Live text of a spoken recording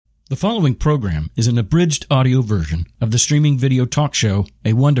The following program is an abridged audio version of the streaming video talk show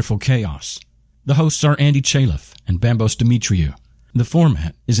A Wonderful Chaos. The hosts are Andy Chaliff and Bambos Demetriou. The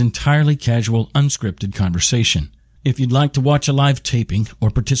format is entirely casual, unscripted conversation. If you'd like to watch a live taping or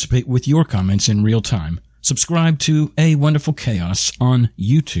participate with your comments in real time, subscribe to A Wonderful Chaos on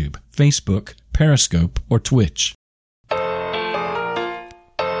YouTube, Facebook, Periscope, or Twitch.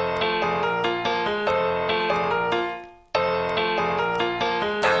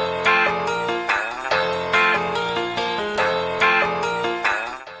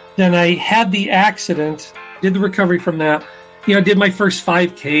 Then I had the accident, did the recovery from that. Did my first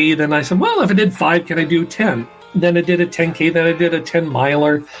 5K. Then I said, well, if I did 5, can I do 10? Then I did a 10K. Then I did a 10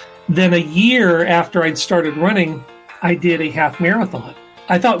 miler. Then a year after I'd started running, I did a half marathon.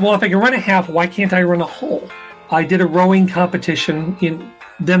 I thought, well, if I can run a half, why can't I run a whole? I did a rowing competition.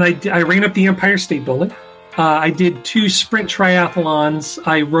 Then I ran up the Empire State Building. I did 2 sprint triathlons.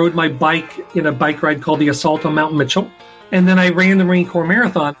 I rode my bike in a bike ride called the Assault on Mount Mitchell. And then I ran the Marine Corps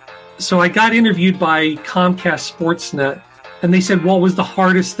Marathon. So I got interviewed by Comcast Sportsnet, and they said, what was the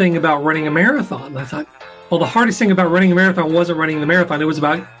hardest thing about running a marathon? And I thought, well, the hardest thing about running a marathon wasn't running the marathon. It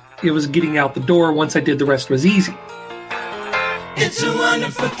was getting out the door. Once I did, the rest was easy. It's a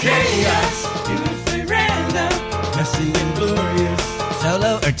wonderful chaos, beautifully random, messy and glorious.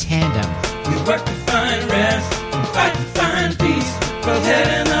 Solo or tandem? We work to find rest and fight to find peace, both head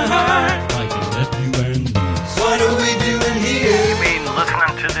and the heart. Like a nephew and niece. What are we doing here? You mean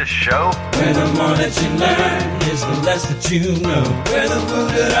listening to this show? Where the more that you learn is the less that you know. Where the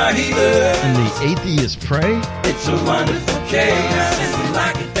wounded are healed and the atheists pray. It's a wonderful chaos, and we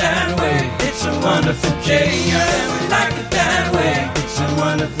like it that way. It's a wonderful chaos, and we like it that way. It's a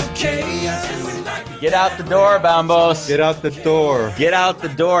wonderful chaos, and we like it. Get out the door, Bambos. Get out the door. Get out the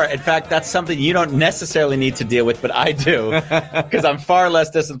door. In fact, that's something you don't necessarily need to deal with, but I do, because I'm far less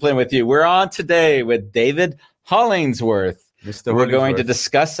disciplined with you. We're on today with David Hollingsworth. We're going to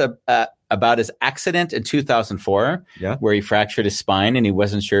discuss about his accident in 2004, where he fractured his spine and he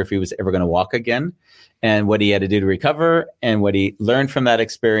wasn't sure if he was ever going to walk again, and what he had to do to recover and what he learned from that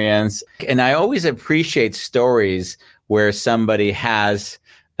experience. And I always appreciate stories where somebody has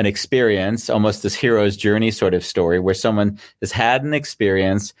an experience, almost this hero's journey sort of story, where someone has had an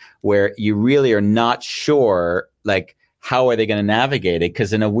experience where you really are not sure, like, how are they going to navigate it?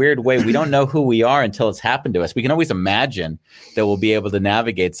 Because in a weird way, we don't know who we are until it's happened to us. We can always imagine that we'll be able to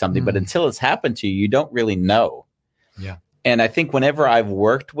navigate something, but until it's happened to you, you don't really know. Yeah. And I think whenever I've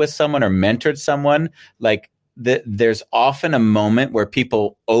worked with someone or mentored someone, like there's often a moment where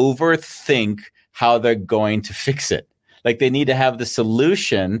people overthink how they're going to fix it. Like they need to have the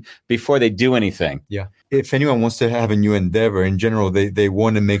solution before they do anything. Yeah. If anyone wants to have a new endeavor, in general, they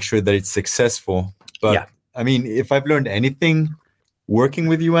want to make sure that it's successful. But yeah. I mean, if I've learned anything working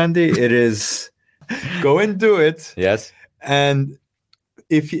with you, Andy, it is go and do it. Yes. And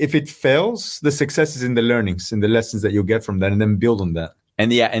if it fails, the success is in the learnings, in the lessons that you'll get from that, and then build on that.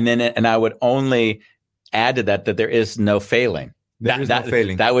 And I would only add to that there is no failing. There is no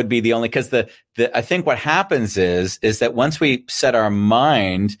failing. That would be the only, because I think what happens is that once we set our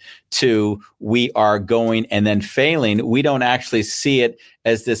mind to we are going and then failing, we don't actually see it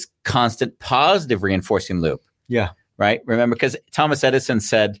as this constant positive reinforcing loop. Yeah. Right. Remember, because Thomas Edison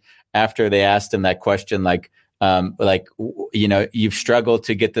said after they asked him that question, you've struggled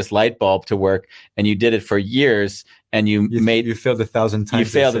to get this light bulb to work and you did it for years and you failed 1,000 times. You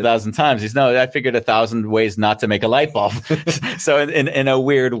failed 1,000 times. He's I figured 1,000 ways not to make a light bulb. So in a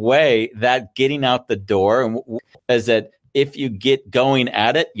weird way, that getting out the door is that if you get going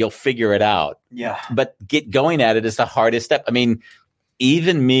at it, you'll figure it out. Yeah. But get going at it is the hardest step. I mean,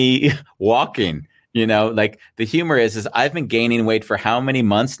 even me walking, like the humor is I've been gaining weight for how many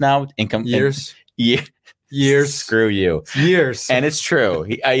months now? Years. Years. Screw you. Years. And it's true.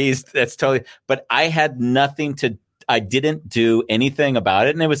 That's totally, but I didn't do anything about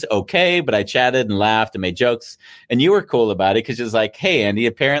it and it was okay, but I chatted and laughed and made jokes and you were cool about it because it was like, hey, Andy,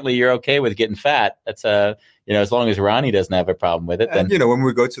 apparently you're okay with getting fat. That's as long as Ronnie doesn't have a problem with it. Then, when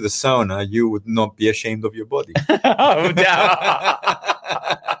we go to the sauna, you would not be ashamed of your body.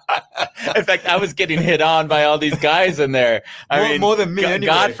 In fact, I was getting hit on by all these guys in there. More than me, anyway.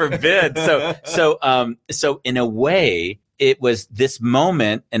 God forbid. So in a way, it was this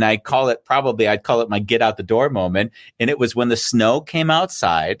moment, and I'd call it my get out the door moment. And it was when the snow came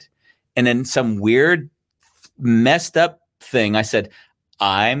outside, and then some weird, messed up thing. I said,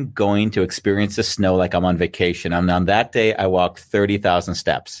 I'm going to experience the snow like I'm on vacation. And on that day, I walked 30,000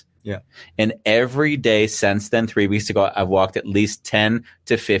 steps. Yeah. And every day since then, 3 weeks ago, I've walked at least 10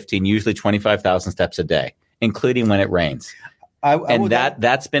 to 15, usually 25,000 steps a day, including when it rains.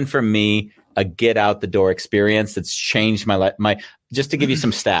 That's been for me a get out the door experience that's changed my life. Just to give you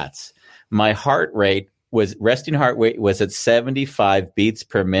some stats, my resting heart rate was at 75 beats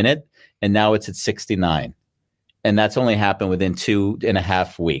per minute, and now it's at 69. And that's only happened within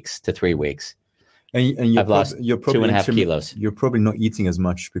 2.5 weeks to 3 weeks. And I've lost 2.5 kilos. You're probably not eating as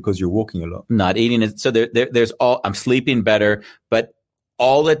much because you're walking a lot. Not eating it. So there's I'm sleeping better, but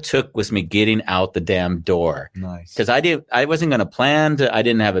all it took was me getting out the damn door. Nice. Because I wasn't going to plan. I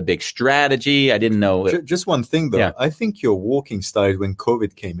didn't have a big strategy. I didn't know. Just one thing, though. Yeah. I think your walking started when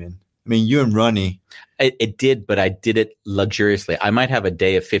COVID came in. I mean, you and Ronnie. It did, but I did it luxuriously. I might have a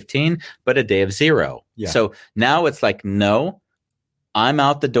day of 15, but a day of 0. Yeah. So now it's like, no, I'm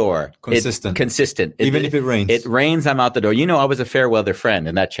out the door. Consistent. Even if it rains. It rains, I'm out the door. I was a fair weather friend,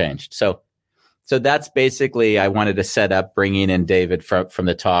 and that changed. So that's basically, I wanted to set up bringing in David from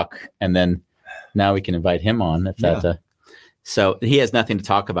the talk, and then now we can invite him on. So he has nothing to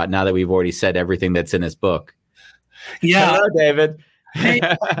talk about now that we've already said everything that's in his book. Yeah. Hello, David. Hey,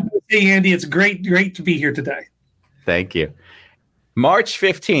 Andy, it's great to be here today. Thank you. March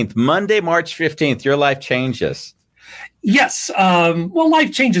 15th, Monday, March 15th, your life changes. Yes.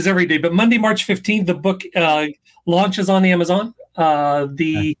 Life changes every day, but Monday, March 15th, the book launches on Amazon.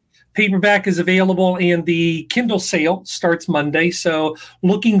 The paperback is available, and the Kindle sale starts Monday. So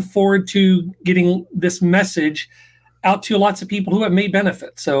looking forward to getting this message out to lots of people who may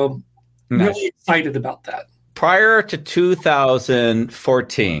benefit. So really excited about that. Prior to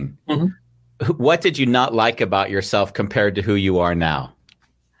 2014, what did you not like about yourself compared to who you are now?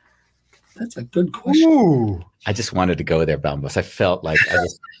 That's a good question. Ooh. I just wanted to go there, Bambos. I felt like I'm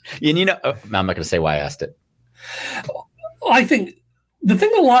not going to say why I asked it. I think the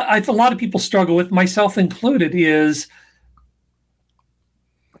thing a lot of people struggle with, myself included, is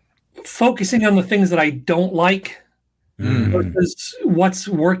focusing on the things that I don't like versus what's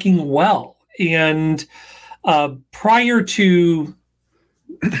working well. And prior to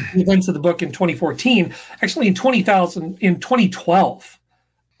the events of the book in 2014, actually in 2012,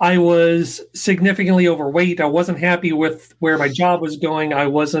 I was significantly overweight. I wasn't happy with where my job was going. I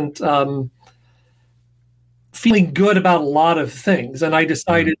wasn't feeling good about a lot of things. And I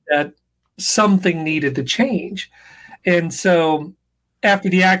decided that something needed to change. And so after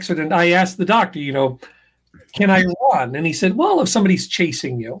the accident, I asked the doctor, can I run? And he said, well, if somebody's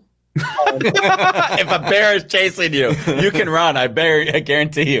chasing you. If a bear is chasing you, you can run. I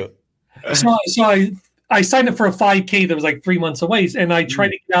guarantee you. So I signed up for a 5K that was like 3 months away, and I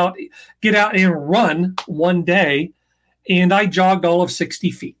tried to get out and run one day, and I jogged all of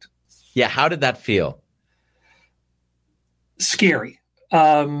 60 feet. Yeah, how did that feel? Scary.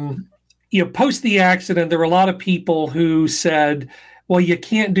 Post the accident, there were a lot of people who said, well, you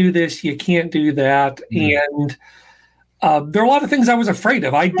can't do this, you can't do that, and there are a lot of things I was afraid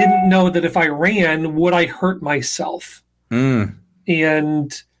of. I didn't know that if I ran, would I hurt myself?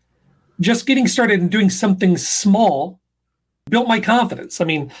 And just getting started and doing something small built my confidence. I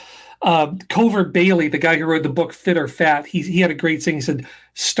mean, Covert Bailey, the guy who wrote the book Fit or Fat, he had a great saying. He said,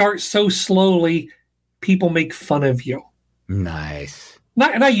 start so slowly, people make fun of you. Nice.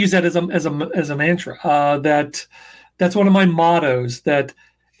 And I use that as a mantra. That's one of my mottos, that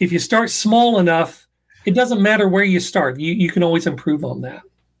if you start small enough, it doesn't matter where you start. You can always improve on that.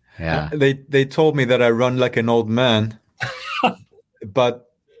 Yeah. They told me that I run like an old man,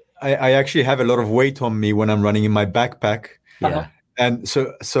 but I actually have a lot of weight on me when I'm running in my backpack. Yeah. And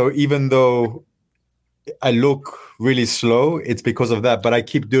so even though I look really slow, it's because of that. But I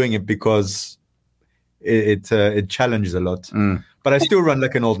keep doing it because it challenges a lot. But I still run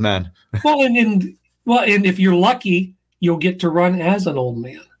like an old man. And if you're lucky, you'll get to run as an old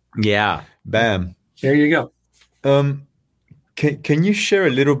man. Yeah. Bam. There you go. Can you share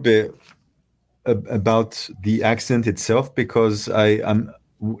a little bit about the accident itself? Because I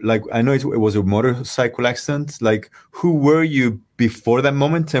know it was a motorcycle accident. Like, who were you before that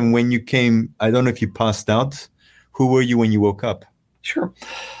moment? And when you came, I don't know if you passed out. Who were you when you woke up? Sure.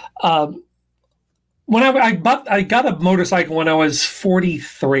 When I got a motorcycle when I was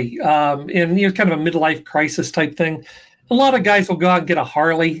 43, and kind of a midlife crisis type thing. A lot of guys will go out and get a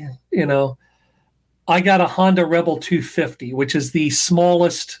Harley. I got a Honda Rebel 250, which is the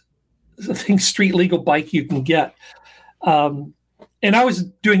smallest, I think, street legal bike you can get. And I was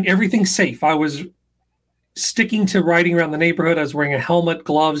doing everything safe. I was sticking to riding around the neighborhood. I was wearing a helmet,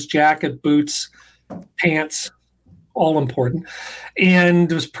 gloves, jacket, boots, pants, all important,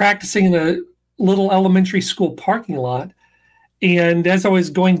 and was practicing in a little elementary school parking lot. And as I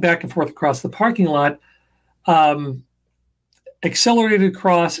was going back and forth across the parking lot, accelerated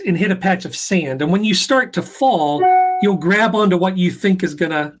across and hit a patch of sand. And when you start to fall, you'll grab onto what you think is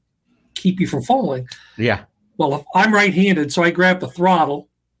going to keep you from falling. Yeah. Well, if I'm right-handed, so I grabbed the throttle.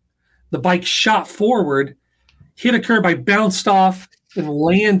 The bike shot forward, hit a curb. I bounced off and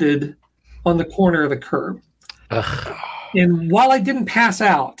landed on the corner of the curb. Ugh. And while I didn't pass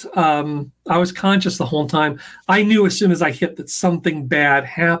out, I was conscious the whole time. I knew as soon as I hit that something bad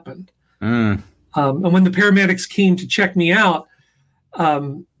happened. And when the paramedics came to check me out,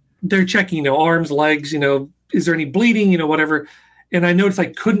 they're checking, arms, legs, is there any bleeding, whatever. And I noticed I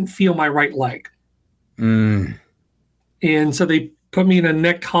couldn't feel my right leg. And so they put me in a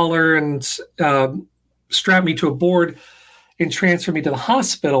neck collar and strapped me to a board and transferred me to the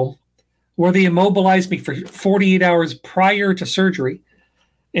hospital, where they immobilized me for 48 hours prior to surgery.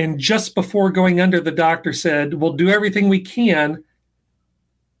 And just before going under, the doctor said, we'll do everything we can,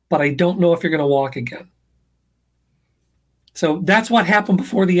 but I don't know if you're going to walk again. So that's what happened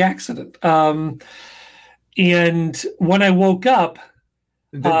before the accident. And when I woke up...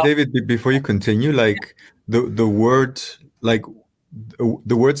 David, before you continue, the word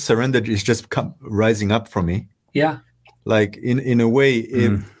surrender is just rising up for me. Yeah. In a way,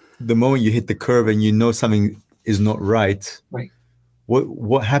 if the moment you hit the curve and you know something is not right,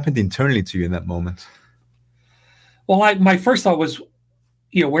 what happened internally to you in that moment? Well, my first thought was,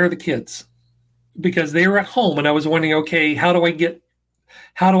 where are the kids? Because they were at home, and I was wondering, okay, how do I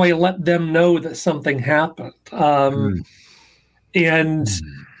let them know that something happened? And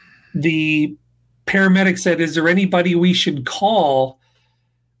the paramedic said, is there anybody we should call?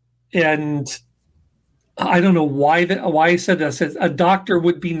 And I don't know why I said that. I said a doctor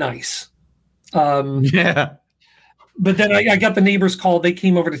would be nice. Yeah. But then I got the neighbors called. They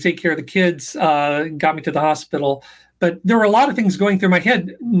came over to take care of the kids, got me to the hospital. But there were a lot of things going through my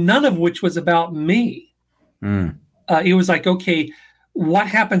head, none of which was about me. It was like, okay, what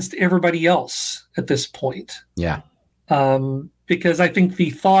happens to everybody else at this point? Yeah. Because I think the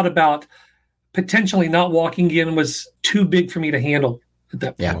thought about potentially not walking again was too big for me to handle at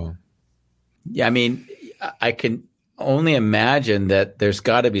that point. Yeah. Yeah. I mean, I can only imagine that there's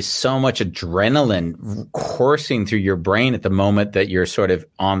got to be so much adrenaline coursing through your brain at the moment that you're sort of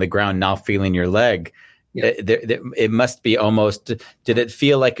on the ground now feeling your leg. Yeah. It must be almost, did it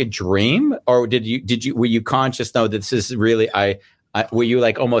feel like a dream, or were you conscious? No, this is really, were you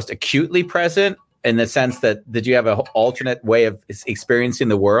almost acutely present in the sense that, did you have an alternate way of experiencing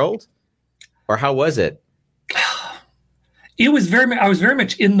the world, or how was it? I was very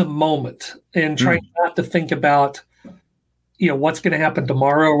much in the moment and trying not to think about, what's going to happen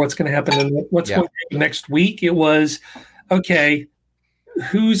tomorrow or what's going to happen and what's going to happen next week. It was, okay,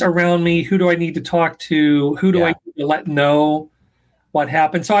 who's around me? Who do I need to talk to? Who do I need to let know what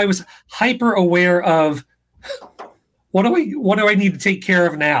happened? So I was hyper aware of what do I need to take care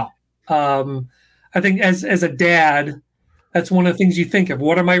of now? I think as a dad, that's one of the things you think of.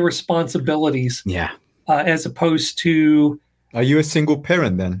 What are my responsibilities? Yeah. As opposed to... Are you a single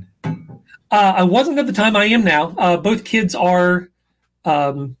parent then? I wasn't at the time. I am now. Both kids are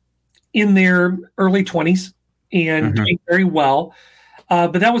in their early 20s and doing very well.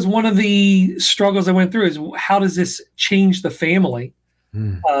 But that was one of the struggles I went through, is how does this change the family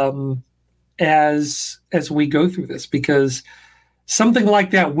as we go through this? Because something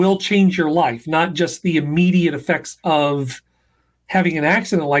like that will change your life, not just the immediate effects of having an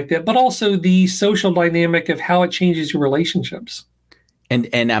accident like that, but also the social dynamic of how it changes your relationships.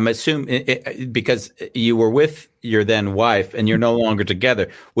 And I'm assuming, because you were with your then wife and you're no longer together,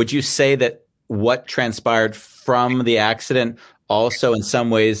 would you say that what transpired from the accident also in some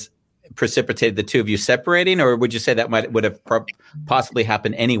ways precipitated the two of you separating, or would you say that would have possibly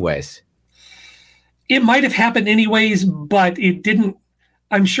happened anyways? It might have happened anyways, but it didn't.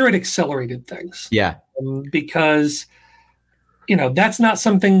 I'm sure it accelerated things. Yeah. Because, that's not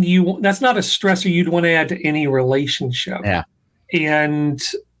something that's not a stressor you'd want to add to any relationship. Yeah. And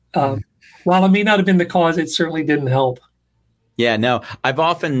while it may not have been the cause, it certainly didn't help. Yeah, no, I've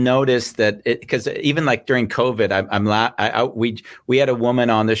often noticed that because even during COVID, we had a woman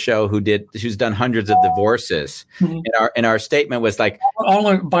on the show who's done hundreds of divorces, and our statement was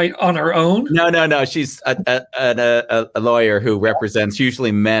on her own. No, she's a lawyer who represents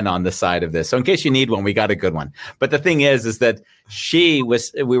usually men on the side of this. So in case you need one, we got a good one. But the thing is that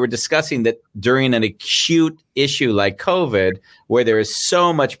we were discussing that during an acute issue like COVID, where there is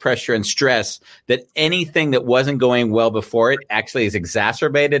so much pressure and stress, that anything that wasn't going well before it actually is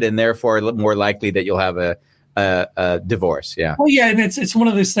exacerbated, and therefore more likely that you'll have a divorce. Yeah. Well, yeah, and it's one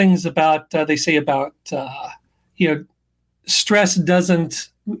of those things about they say about stress doesn't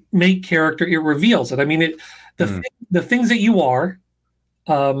make character; it reveals it. I mean, the things that you are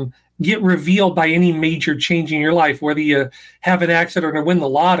get revealed by any major change in your life, whether you have an accident or win the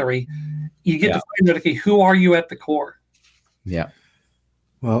lottery. You get to find out, okay, who are you at the core? Yeah.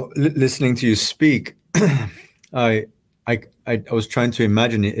 Well, listening to you speak, I was trying to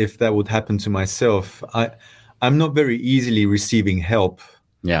imagine if that would happen to myself. I'm not very easily receiving help.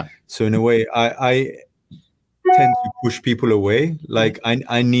 Yeah. So in a way, I tend to push people away. Like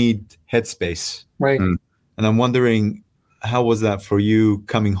I need headspace. Right. And I'm wondering, how was that for you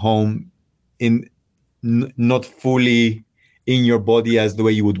coming home in not fully in your body as the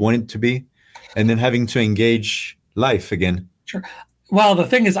way you would want it to be, and then having to engage life again? Sure. Well, the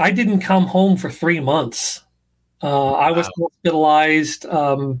thing is, I didn't come home for 3 months. I was hospitalized,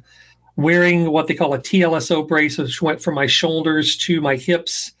 wearing what they call a TLSO brace, which went from my shoulders to my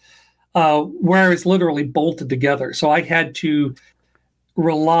hips, where I was literally bolted together. So I had to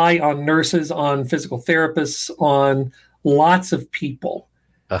rely on nurses, on physical therapists, on lots of people.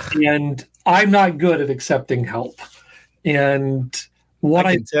 Ugh. And I'm not good at accepting help. And what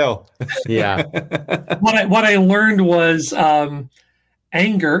I can tell. Yeah. What I learned was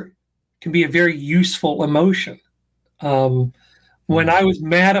anger can be a very useful emotion. When I was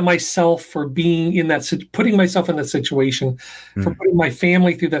mad at myself for being in that, putting myself in that situation, for putting my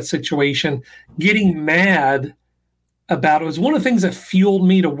family through that situation, getting mad about it was one of the things that fueled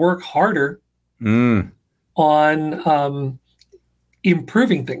me to work harder on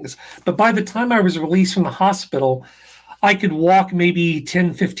improving things. But by the time I was released from the hospital, I could walk maybe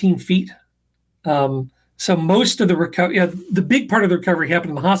 10, 15 feet. So most of the recovery, the big part of the recovery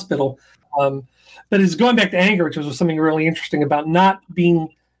happened in the hospital. But it's going back to anger, which was something really interesting about not being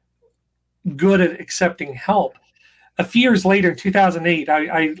good at accepting help. A few years later, in 2008,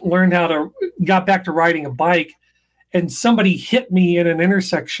 I learned got back to riding a bike, and somebody hit me in an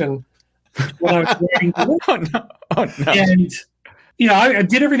intersection when I was riding. Oh, no. And, I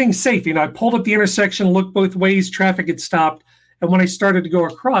did everything safe. I pulled up the intersection, looked both ways, traffic had stopped. And when I started to go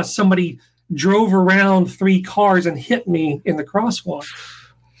across, somebody drove around 3 cars and hit me in the crosswalk.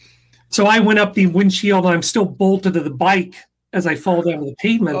 So I went up the windshield, and I'm still bolted to the bike as I fall down to the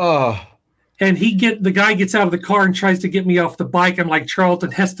pavement. Oh. And the guy gets out of the car and tries to get me off the bike. I'm like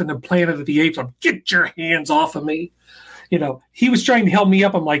Charlton Heston in Planet of the Apes. I'm, get your hands off of me. He was trying to help me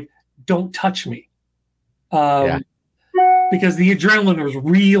up. I'm like, don't touch me. Because the adrenaline was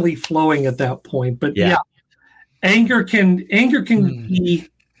really flowing at that point. But anger can be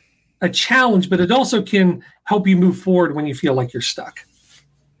a challenge, but it also can help you move forward when you feel like you're stuck.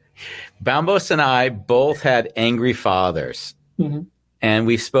 Bambos and I both had angry fathers. Mm-hmm. And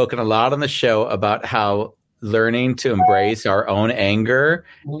we've spoken a lot on the show about how learning to embrace our own anger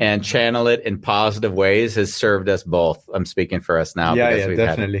and channel it in positive ways has served us both. I'm speaking for us now. Yeah,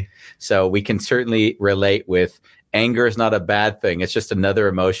 definitely. So we can certainly relate with anger is not a bad thing. It's just another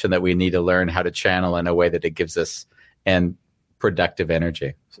emotion that we need to learn how to channel in a way that it gives us and productive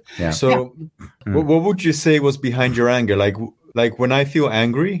energy. Yeah. So what would you say was behind your anger? Like when I feel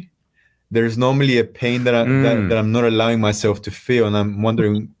angry, there's normally a pain that I'm not allowing myself to feel, and I'm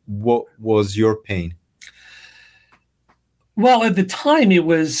wondering, what was your pain? Well, at the time, it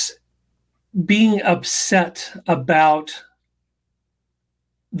was being upset about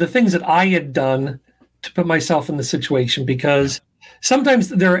the things that I had done to put myself in the situation, because sometimes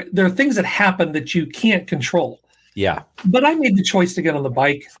there are things that happen that you can't control. Yeah. But I made the choice to get on the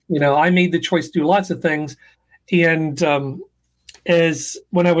bike. I made the choice to do lots of things. And as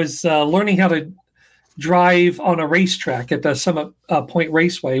when I was learning how to drive on a racetrack at the Summit Point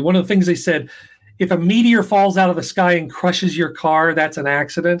Raceway, one of the things they said, if a meteor falls out of the sky and crushes your car, that's an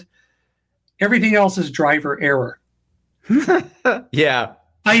accident. Everything else is driver error. Yeah.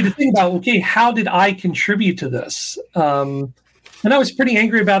 I had to think about, okay, how did I contribute to this? And I was pretty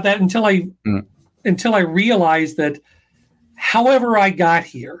angry about that until I realized that however I got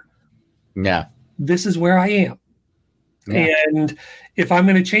here, this is where I am. Yeah. And if I'm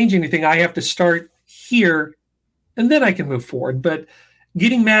going to change anything, I have to start here, and then I can move forward. But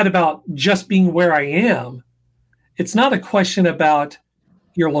getting mad about just being where I am, it's not a question about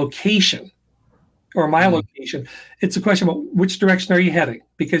your location or my location. It's a question about which direction are you heading,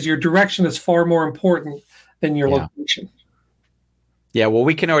 because your direction is far more important than your location. Yeah, well,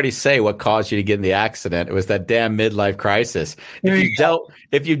 we can already say what caused you to get in the accident. It was that damn midlife crisis. If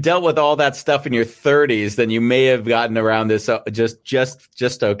you dealt with all that stuff in your 30s, then you may have gotten around this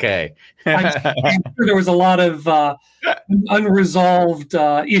just okay. I'm sure there was a lot of unresolved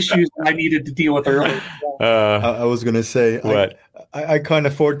issues that I needed to deal with earlier. I was going to say, what? I can't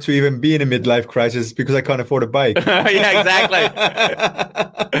afford to even be in a midlife crisis because I can't afford a bike. Yeah, exactly.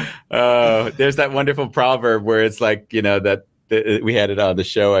 There's that wonderful proverb where it's like, that we had it on the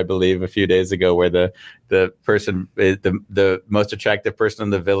show, I believe, a few days ago, where the person, the most attractive person in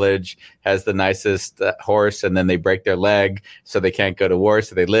the village has the nicest horse, and then they break their leg, so they can't go to war,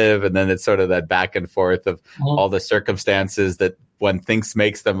 so they live. And then it's sort of that back and forth of all the circumstances that one thinks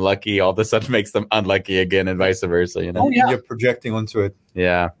makes them lucky, all of a sudden makes them unlucky again, and vice versa. You know, You're projecting onto it.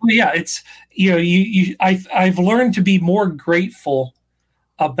 Yeah. Well, yeah, it's I've learned to be more grateful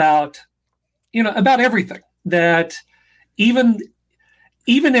about everything. That even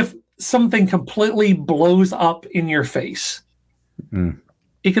if something completely blows up in your face,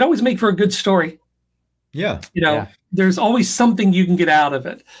 it could always make for a good story. Yeah. There's always something you can get out of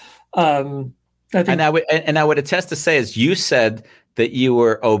it. I would attest to say, as you said, that you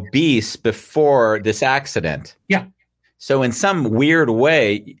were obese before this accident. Yeah. So in some weird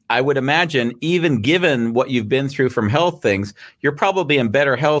way, I would imagine, even given what you've been through from health things, you're probably in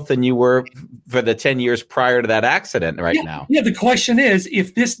better health than you were for the 10 years prior to that accident now. Yeah. The question is,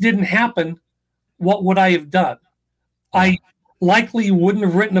 if this didn't happen, what would I have done? I likely wouldn't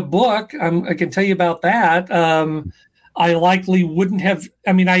have written a book. I can tell you about that. I likely wouldn't have.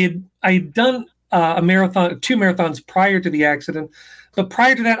 I mean, I had done a marathon, 2 marathons prior to the accident, but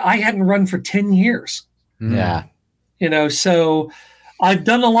prior to that, I hadn't run for 10 years. Yeah. So I've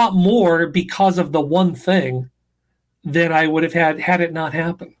done a lot more because of the one thing than I would have had it not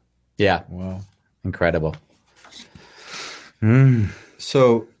happen. Yeah. Wow. Incredible.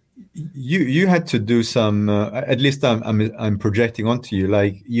 So you had to do some, at least I'm projecting onto you,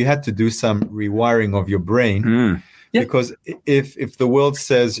 like you had to do some rewiring of your brain. Because if the world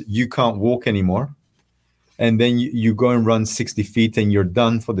says you can't walk anymore, and then you go and run 60 feet and you're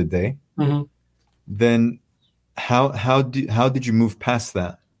done for the day, then how did you move past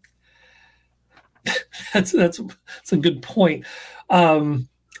that? That's a good point.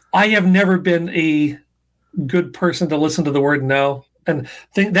 I have never been a good person to listen to the word no, and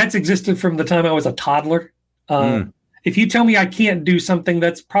that's existed from the time I was a toddler. If you tell me I can't do something,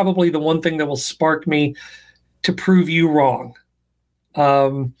 that's probably the one thing that will spark me to prove you wrong.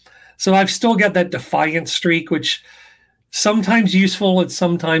 So I've still got that defiant streak, which sometimes useful and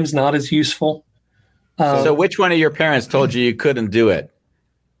sometimes not as useful. So which one of your parents told you couldn't do it?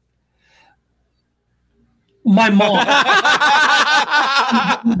 My mom.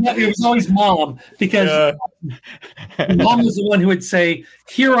 It was always mom, because mom was the one who would say,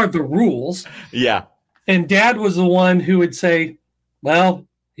 here are the rules. Yeah. And dad was the one who would say, well,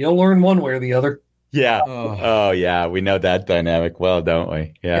 you'll learn one way or the other. Yeah. Oh yeah. We know that dynamic well, don't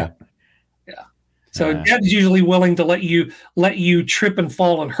we? Yeah. So dad's usually willing to let you trip and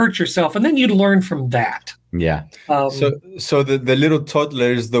fall and hurt yourself, and then you'd learn from that. Yeah. So the little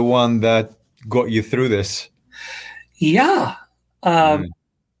toddler is the one that got you through this. Yeah.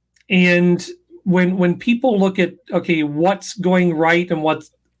 And when people look at, okay, what's going right and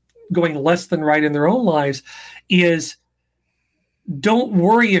what's going less than right in their own lives, is don't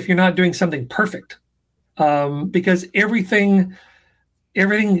worry if you're not doing something perfect. Because everything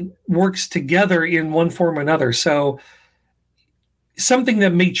works together in one form or another. So something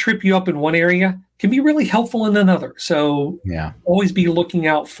that may trip you up in one area can be really helpful in another. So always be looking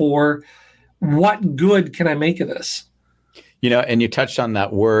out for what good can I make of this? And you touched on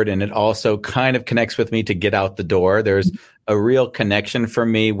that word, and it also kind of connects with me to get out the door. There's a real connection for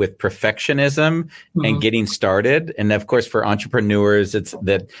me with perfectionism and getting started. And of course, for entrepreneurs, it's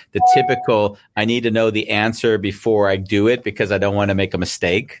that the typical, I need to know the answer before I do it because I don't want to make a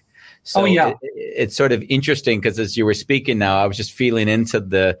mistake. So it's sort of interesting, because as you were speaking now, I was just feeling into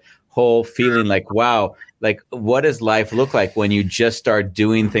the whole feeling like, wow, like what does life look like when you just start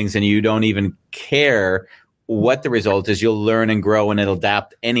doing things and you don't even care what the result is? You'll learn and grow, and it'll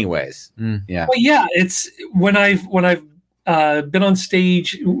adapt anyways. Yeah. Well, yeah, it's when I've been on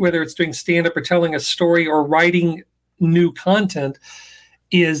stage, whether it's doing stand-up or telling a story or writing new content,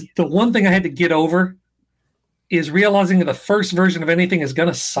 is the one thing I had to get over is realizing that the first version of anything is going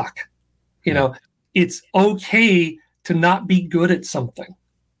to suck. It's okay to not be good at something,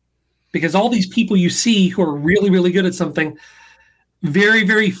 because all these people you see who are really, really good at something, very,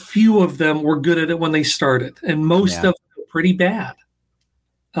 very few of them were good at it when they started, and most of them were pretty bad.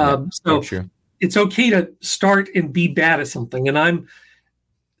 So it's okay to start and be bad at something. And I'm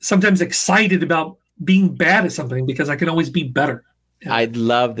sometimes excited about being bad at something because I can always be better. I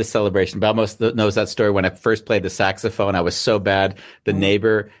love the celebration. Balmos knows that story. When I first played the saxophone, I was so bad. The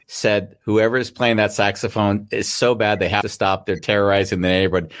neighbor said, whoever is playing that saxophone is so bad, they have to stop. They're terrorizing the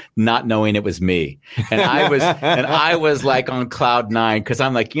neighborhood, not knowing it was me. And I was like on cloud 9, because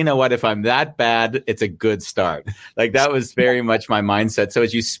I'm like, you know what? If I'm that bad, it's a good start. Like that was very much my mindset. So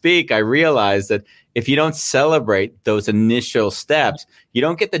as you speak, I realized that if you don't celebrate those initial steps, you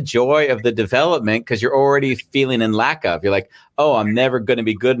don't get the joy of the development because you're already feeling in lack of. You're like, oh, I'm never going to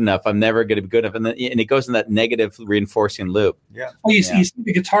be good enough. I'm never going to be good enough. And it goes in that negative reinforcing loop. Yeah. Well, you see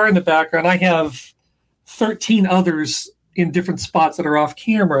the guitar in the background. I have 13 others in different spots that are off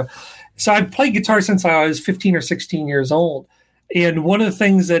camera. So I've played guitar since I was 15 or 16 years old. And one of the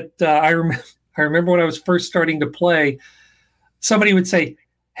things that I remember when I was first starting to play, somebody would say,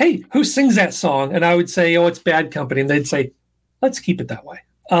 hey, who sings that song? And I would say, oh, it's Bad Company. And they'd say, let's keep it that way.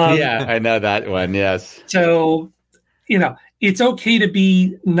 Yeah, I know that one. Yes. So, it's okay to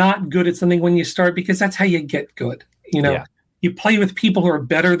be not good at something when you start, because that's how you get good. You play with people who are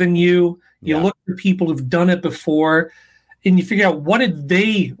better than you. You look for people who've done it before, and you figure out what did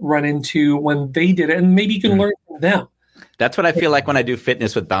they run into when they did it. And maybe you can learn from them. That's what I feel like when I do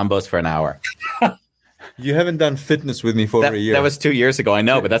fitness with Bambos for an hour. You haven't done fitness with me for over a year. That was 2 years ago. I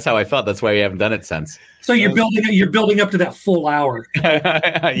know, but that's how I felt. That's why we haven't done it since. So you're building up to that full hour.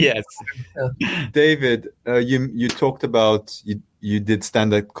 Yes. David, you talked about you did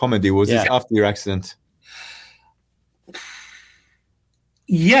stand-up comedy. Was this after your accident?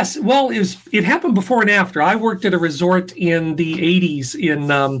 Yes. Well, it happened before and after. I worked at a resort in the 80s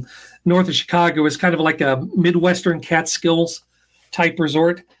in north of Chicago. It was kind of like a Midwestern Catskills type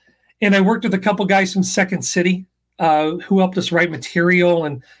resort. And I worked with a couple guys from Second City who helped us write material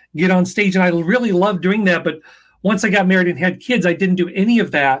and get on stage. And I really loved doing that. But once I got married and had kids, I didn't do any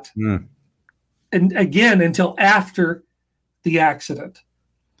of that. And again, until after the accident.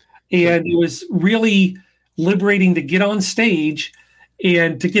 And it was really liberating to get on stage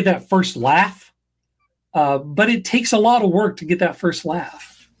and to get that first laugh. But it takes a lot of work to get that first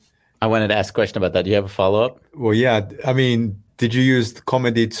laugh. I wanted to ask a question about that. Do you have a follow-up? Well, yeah. I mean, did you use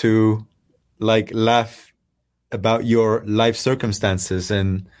comedy to laugh about your life circumstances,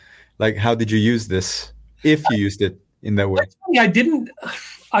 and how did you use this, if you used it in that way?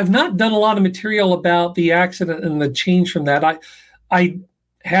 I've not done a lot of material about the accident and the change from that. I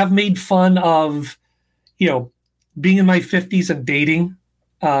have made fun of, being in my 50s and dating.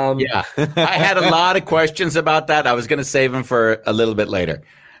 I had a lot of questions about that. I was going to save them for a little bit later.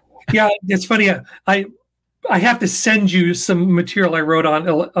 Yeah, it's funny. I have to send you some material I wrote on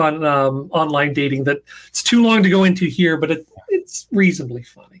online dating that it's too long to go into here, but it's reasonably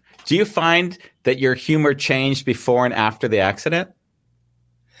funny. Do you find that your humor changed before and after the accident?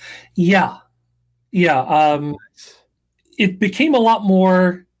 Yeah. It became a lot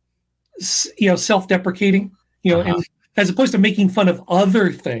more, self-deprecating, and as opposed to making fun of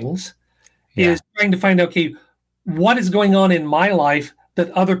other things, is trying to find out, okay, what is going on in my life that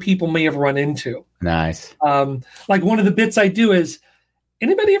other people may have run into. Nice. Like one of the bits I do is,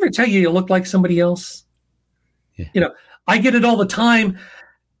 anybody ever tell you look like somebody else? Yeah. I get it all the time.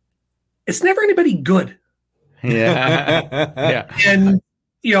 It's never anybody good. Yeah. And,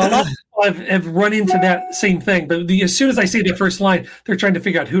 a lot of people have run into that same thing. But as soon as I say the first line, they're trying to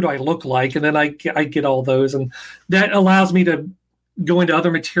figure out who do I look like. And then I get all those. And that allows me to go into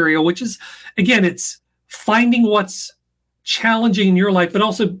other material, which is, again, it's finding what's challenging in your life, but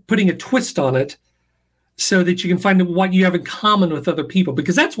also putting a twist on it so that you can find what you have in common with other people,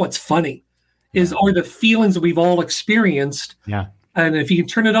 because that's what's funny are the feelings that we've all experienced. Yeah. And if you can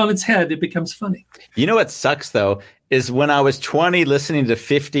turn it on its head, it becomes funny. You know what sucks though, is when I was 20 listening to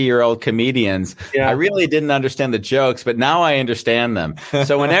 50-year-old comedians, I really didn't understand the jokes, but now I understand them.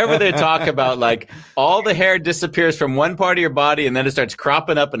 So whenever they talk about all the hair disappears from one part of your body and then it starts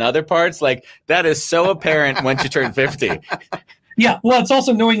cropping up in other parts, that is so apparent once you turn 50. Yeah. Well, it's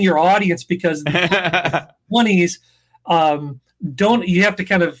also knowing your audience, because 20s, you have to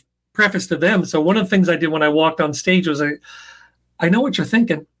kind of preface to them. So one of the things I did when I walked on stage was I know what you're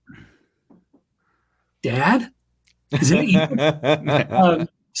thinking. Dad? Is it you?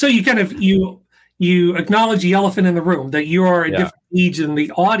 So you kind of, you acknowledge the elephant in the room, that you are a different age than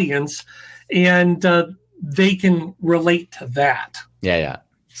the audience, and they can relate to that. Yeah.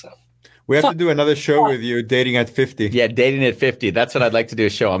 So we have to do another show with you, Dating at 50. Yeah, Dating at 50. That's what I'd like to do a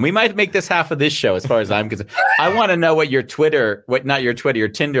show on. We might make this half of this show as far as I'm concerned. I want to know what your your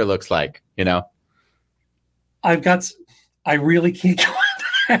Tinder looks like, I really can't go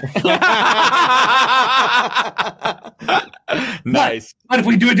Nice. But if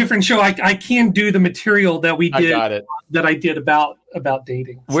we do a different show, I can do the material that we did. That I did about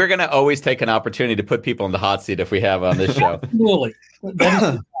dating. We're going to always take an opportunity to put people in the hot seat if we have on this show. Absolutely.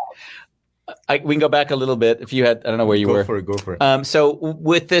 we can go back a little bit. If you had, I don't know where you were. Go for it. So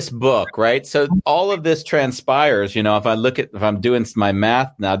with this book, right? So all of this transpires, if I'm doing my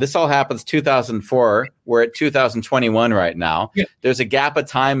math now, this all happens 2004. We're at 2021 right now. Yeah. There's a gap of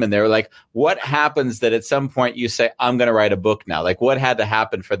time in there. Like, what happens that at some point you say, I'm going to write a book now? Like, what had to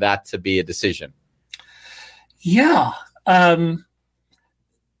happen for that to be a decision? Yeah. A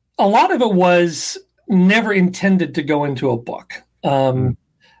lot of it was never intended to go into a book.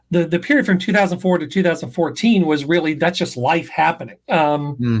 The period from 2004 to 2014 was really, that's just life happening.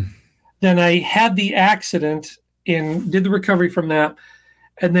 Then I had the accident and did the recovery from that.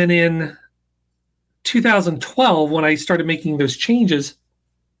 And then in 2012, when I started making those changes,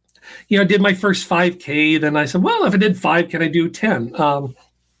 I did my first 5K. Then I said, well, if I did 5, can I do 10?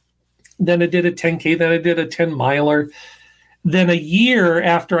 Then I did a 10K. Then I did a 10 miler. Then a year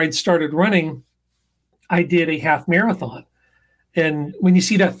after I'd started running, I did a half marathon. And when you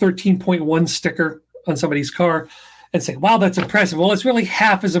see that 13.1 sticker on somebody's car and say, wow, that's impressive. Well, it's really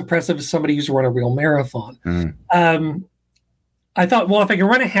half as impressive as somebody who's run a real marathon. I thought, well, if I can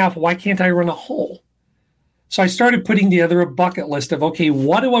run a half, why can't I run a whole? So I started putting together a bucket list of, okay,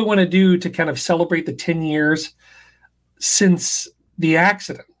 what do I want to do to kind of celebrate the 10 years since the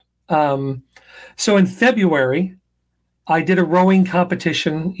accident? So in February, I did a rowing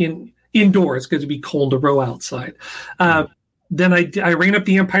competition indoors because it'd be cold to row outside. Then I ran up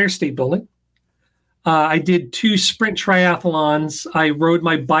the Empire State Building. I did 2 sprint triathlons. I rode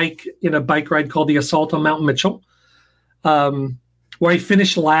my bike in a bike ride called the Assault on Mount Mitchell, where I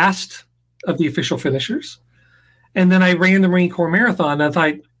finished last of the official finishers. And then I ran the Marine Corps Marathon.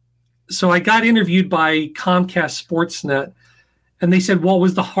 So I got interviewed by Comcast Sportsnet, and they said, what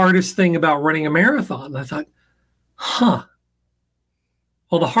was the hardest thing about running a marathon? And I thought,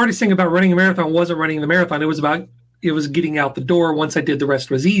 well, the hardest thing about running a marathon wasn't running the marathon. It was getting out the door. Once I did, the rest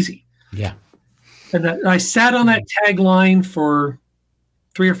was easy. Yeah. And I sat on that tagline for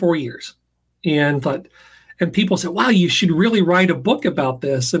 3 or 4 years and people said, wow, you should really write a book about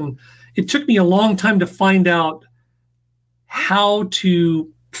this. And it took me a long time to find out how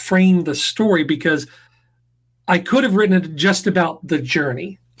to frame the story, because I could have written it just about the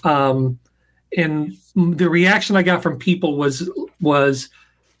journey. And the reaction I got from people was,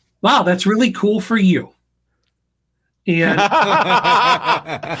 wow, that's really cool for you. And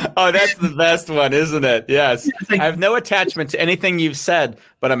oh, that's the best one, isn't it? Yes. I have no attachment to anything you've said,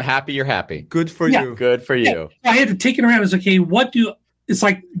 but I'm happy you're happy. Good for you. Good for you. I had to take it around as, okay, it's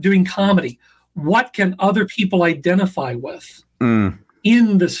like doing comedy. What can other people identify with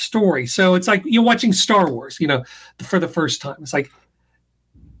in the story? So it's like you're watching Star Wars, for the first time. It's like,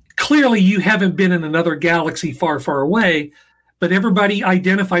 clearly you haven't been in another galaxy far, far away, but everybody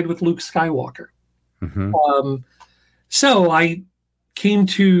identified with Luke Skywalker. Mm-hmm. So I came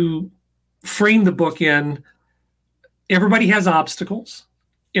to frame the book in, everybody has obstacles.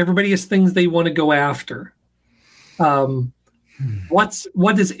 Everybody has things they want to go after. What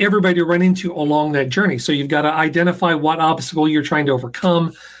does everybody run into along that journey? So you've got to identify what obstacle you're trying to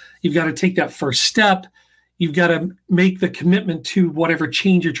overcome. You've got to take that first step. You've got to make the commitment to whatever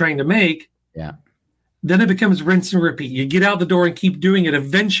change you're trying to make. Yeah. Then it becomes rinse and repeat. You get out the door and keep doing it.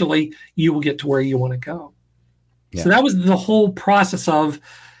 Eventually, you will get to where you want to go. Yeah. So that was the whole process of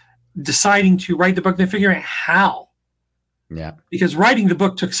deciding to write the book and then figuring out how. Yeah. Because writing the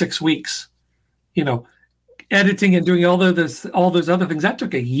book took 6 weeks. Editing and doing all those other things, that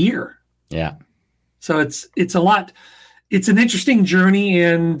took a year. Yeah. So it's a lot. It's an interesting journey,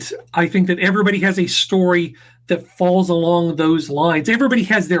 and I think that everybody has a story that falls along those lines. Everybody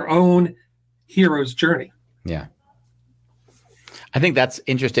has their own hero's journey. Yeah. I think that's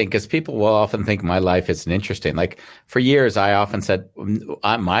interesting because people will often think my life isn't interesting. Like for years, I often said,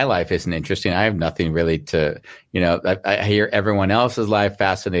 my life isn't interesting. I have nothing really to, I hear everyone else's life,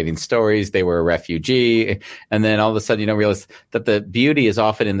 fascinating stories. They were a refugee. And then all of a sudden, realize that the beauty is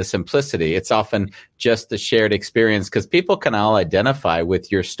often in the simplicity. It's often just the shared experience because people can all identify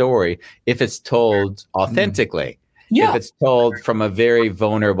with your story if it's told authentically. Yeah. If it's told from a very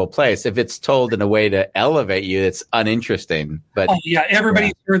vulnerable place, if it's told in a way to elevate you, it's uninteresting. But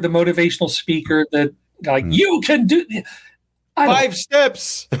everybody's heard the motivational speaker that you can do 5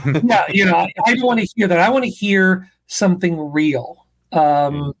 steps. I don't want to hear that. I want to hear something real.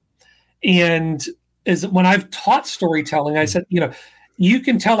 And as when I've taught storytelling, I said, you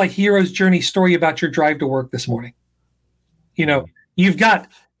can tell a hero's journey story about your drive to work this morning. You've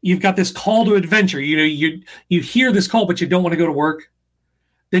got this call to adventure. You hear this call, but you don't want to go to work.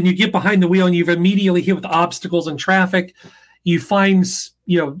 Then you get behind the wheel and you've immediately hit with obstacles and traffic. You find,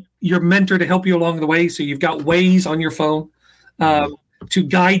 your mentor to help you along the way. So you've got Waze on your phone. to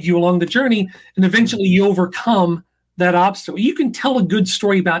guide you along the journey, and eventually you overcome that obstacle. You can tell a good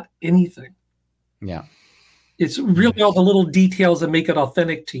story about anything. Yeah. It's really all the little details that make it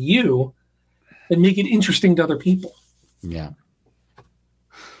authentic to you and make it interesting to other people. Yeah.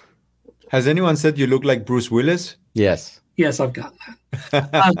 Has anyone said you look like Bruce Willis? Yes. Yes, I've gotten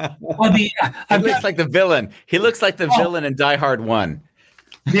that. He looks like the villain. He looks like the villain in Die Hard 1.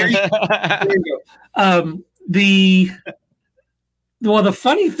 There you go. The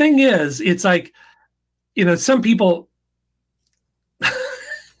funny thing is, it's like, some people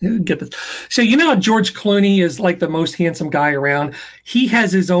get this. So how George Clooney is like the most handsome guy around. He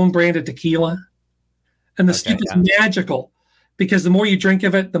has his own brand of tequila, and the stuff is magical because the more you drink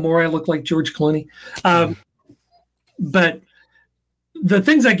of it, the more I look like George Clooney. But the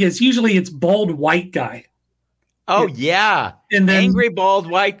things I guess usually it's bald white guy. Oh yeah, and then angry bald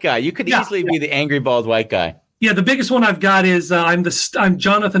white guy. You could easily be the angry bald white guy. Yeah, the biggest one I've got is I'm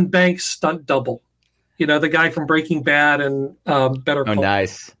Jonathan Banks' stunt double. The guy from Breaking Bad and Better Call. Oh,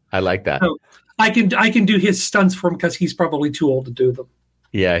 nice. I like that. So I can do his stunts for him because he's probably too old to do them.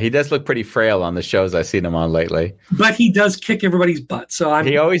 Yeah, he does look pretty frail on the shows I've seen him on lately. But he does kick everybody's butt. So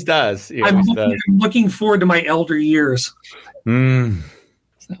he always does. I'm looking forward to my elder years. So.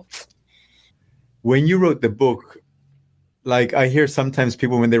 When you wrote the book, like I hear sometimes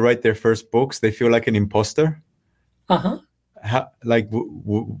people when they write their first books, they feel like an imposter. Uh-huh. How,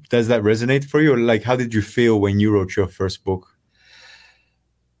 does that resonate for you? Or like, how did you feel when you wrote your first book?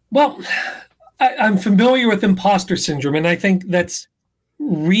 Well, I'm familiar with imposter syndrome, and I think that's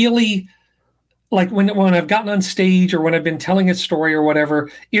really like when I've gotten on stage or when I've been telling a story or whatever,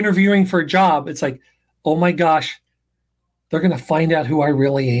 interviewing for a job, it's like, oh my gosh, they're going to find out who I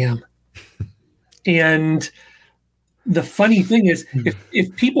really am. And the funny thing is,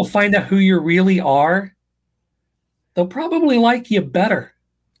 if people find out who you really are, they'll probably like you better.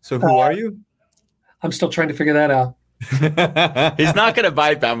 So who are you? I'm still trying to figure that out. He's not going to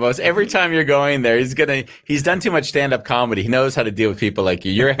bite, Bambos. Every time you're going there, he's done too much stand-up comedy. He knows how to deal with people like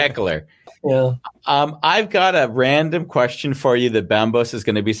you. You're a heckler. Yeah. I've got a random question for you that Bambos is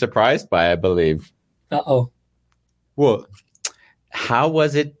going to be surprised by, I believe. Uh-oh. What? How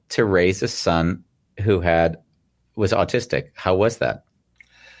was it to raise a son who was autistic? How was that?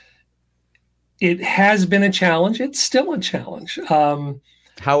 It has been a challenge. It's still a challenge. How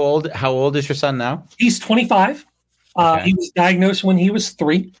old is your son now? He's 25. Okay. He was diagnosed when he was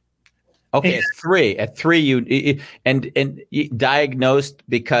 3. Okay, at 3, you diagnosed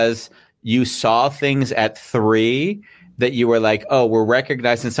because you saw things at 3 that you were like, oh, we're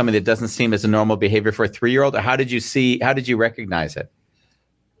recognizing something that doesn't seem as a normal behavior for a 3-year-old. Or how did you recognize it?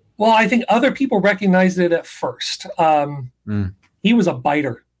 Well, I think other people recognized it at first. He was a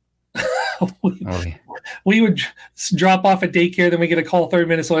biter. We would drop off at daycare, then we get a call 30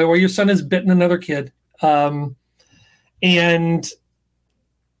 minutes later where your son has bitten another kid. And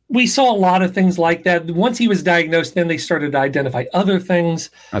we saw a lot of things like that. Once he was diagnosed, then they started to identify other things.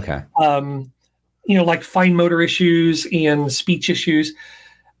 Okay. Like fine motor issues and speech issues.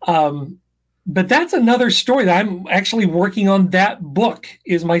 But that's another story that I'm actually working on. That book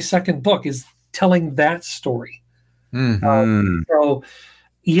is my second book, is telling that story. Mm-hmm. So,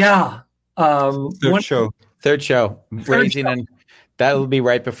 yeah. Third show. Raising, and that will be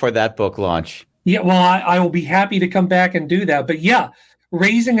right before that book launch. Yeah, well, I will be happy to come back and do that. But yeah,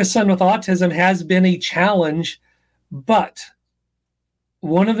 raising a son with autism has been a challenge. But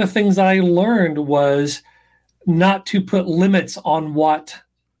one of the things I learned was not to put limits on what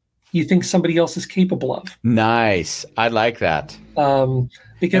you think somebody else is capable of. Nice. I like that.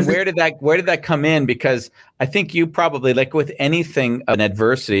 Because where did that come in? Because I think you probably, like with anything, an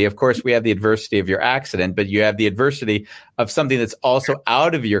adversity, of course, we have the adversity of your accident, but you have the adversity of something that's also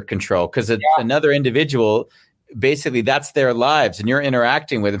out of your control because another individual, basically that's their lives and you're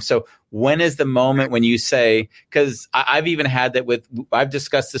interacting with them. So when is the moment when you say, because I've even had that I've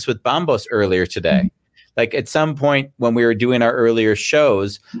discussed this with Bambos earlier today. Mm-hmm. Like at some point when we were doing our earlier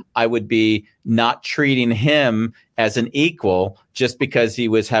shows, I would be not treating him as an equal just because he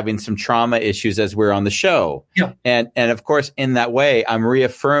was having some trauma issues as we're on the show. Yeah. And of course, in that way, I'm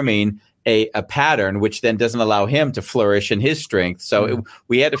reaffirming a pattern, which then doesn't allow him to flourish in his strength. So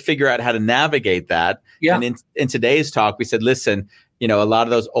we had to figure out how to navigate that. Yeah. And in today's talk, we said, listen, a lot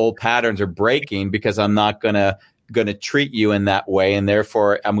of those old patterns are breaking because I'm not going to treat you in that way, and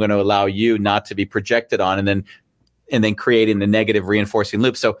therefore I'm going to allow you not to be projected on, and then creating the negative reinforcing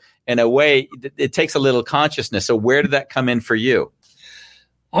loop. So in a way, it takes a little consciousness. So where did that come in for you?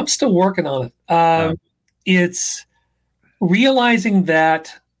 I'm still working on it. It's realizing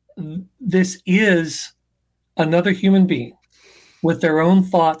that this is another human being. with their own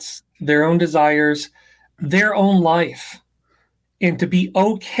thoughts, their own desires, their own life, and to be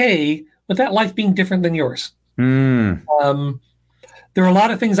okay with that life being different than yours. There are a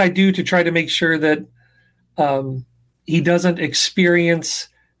lot of things I do to try to make sure that he doesn't experience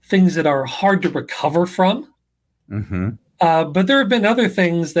things that are hard to recover from. But there have been other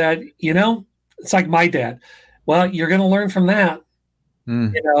things that, it's like my dad. Well, you're going to learn from that.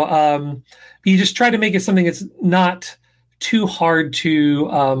 You just try to make it something that's not too hard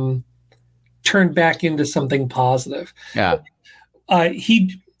to turn back into something positive. Yeah.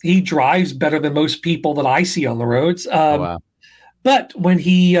 He drives better than most people that I see on the roads. Wow. But when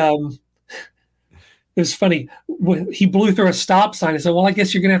he, it was funny, when he blew through a stop sign, I said, well, I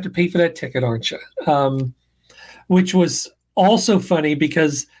guess you're going to have to pay for that ticket, aren't you? Which was also funny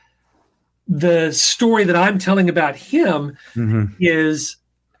because the story that I'm telling about him is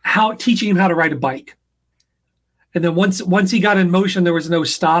teaching him how to ride a bike. And then once he got in motion, there was no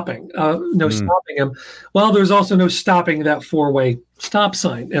stopping him. Well, there was also no stopping that 4-way stop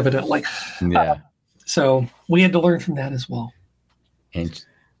sign, evidently. Yeah. So we had to learn from that as well.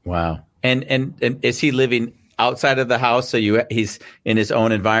 Wow. And is he living outside of the house? So he's in his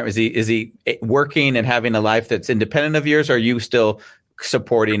own environment. Is he working and having a life that's independent of yours? Or are you still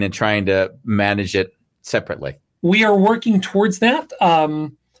supporting and trying to manage it separately? We are working towards that.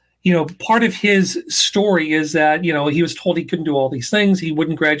 Part of his story is that, he was told he couldn't do all these things. He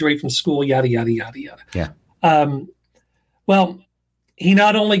wouldn't graduate from school, yada, yada, yada, yada. Yeah. Well, he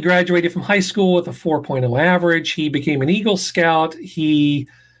not only graduated from high school with a 4.0 average, he became an Eagle Scout. He,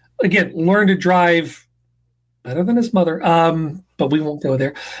 again, learned to drive better than his mother. But we won't go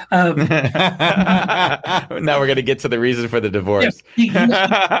there. Now we're going to get to the reason for the divorce.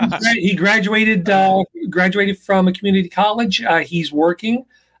 Yeah, he graduated from a community college. He's working.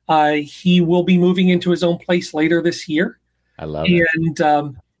 He will be moving into his own place later this year. I love it.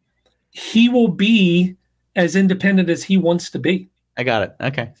 And he will be as independent as he wants to be. I got it.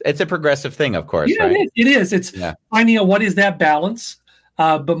 Okay. It's a progressive thing, of course, yeah, right? It is. It's finding out what is that balance.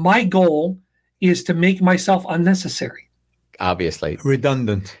 But my goal is to make myself unnecessary. Obviously.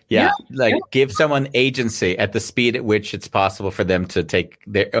 Redundant. Yeah. Give someone agency at the speed at which it's possible for them to take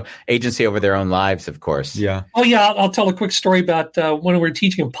their agency over their own lives, of course. Yeah. Oh, yeah. I'll tell a quick story about when we were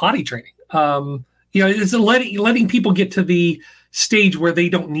teaching him potty training. It's letting people get to the stage where they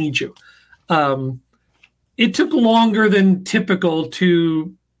don't need you. It took longer than typical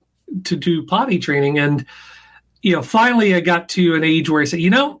to do potty training. And, finally I got to an age where I said,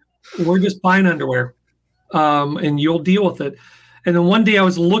 we're just buying underwear. And you'll deal with it. And then one day I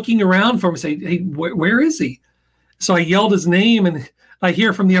was looking around for him and saying, hey, where is he? So I yelled his name and I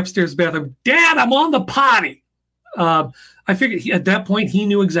hear from the upstairs bathroom, Dad, I'm on the potty. I figured at that point he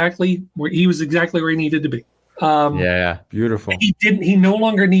knew exactly where he needed to be. Yeah. Beautiful. He no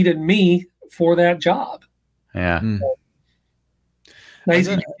longer needed me for that job. Yeah. Now he's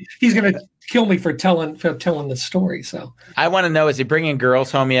going to kill me for telling the story. So I want to know, is he bringing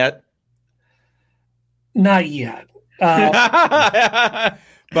girls home yet? Not yet.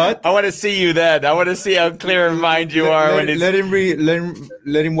 But I want to see you then. I want to see how clear in mind you are. Let him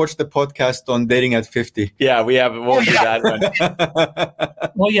watch the podcast on dating at 50. Yeah, we'll do that one.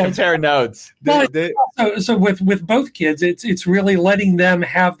 Well, yeah, compare notes. So with both kids, it's really letting them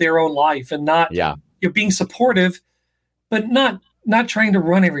have their own life and not you're being supportive, but not trying to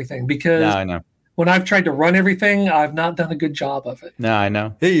run everything because I know. When I've tried to run everything, I've not done a good job of it. No, I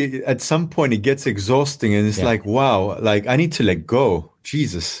know. Hey, at some point it gets exhausting and it's like, wow, like I need to let go.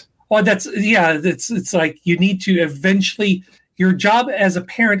 Jesus. Well, it's like you need to eventually, your job as a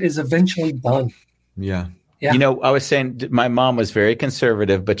parent is eventually done. Yeah. I was saying my mom was very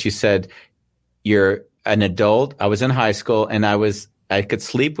conservative, but she said, you're an adult. I was in high school and I could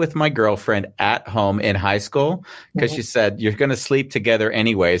sleep with my girlfriend at home in high school because she said, you're going to sleep together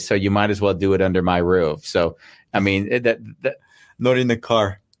anyway, so you might as well do it under my roof. So, I mean, not in the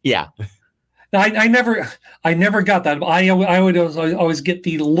car. Yeah. Now, I never got that. I would always get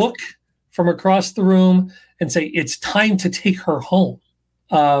the look from across the room and say, it's time to take her home.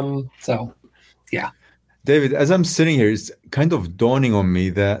 So, yeah. David, as I'm sitting here, it's kind of dawning on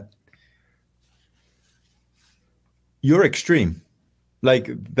me that you're extreme.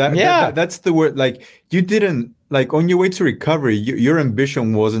 Like that, that's the word. Like you didn't on your way to recovery. Your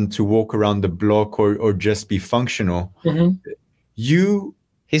ambition wasn't to walk around the block or just be functional.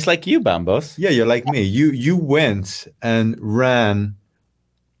 He's like you, Bambos. Yeah, you're like me. You went and ran,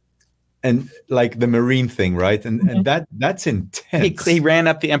 and like the Marine thing, right? And that's intense. He ran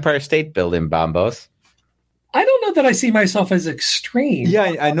up the Empire State Building, Bambos. I don't know that I see myself as extreme.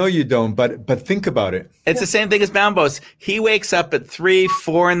 Yeah, I know you don't, but think about it. It's the same thing as Bambos. He wakes up at 3,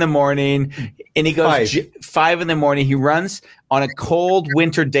 4 in the morning, and he goes 5 in the morning. He runs on a cold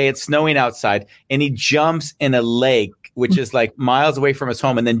winter day. It's snowing outside, and he jumps in a lake, which is like miles away from his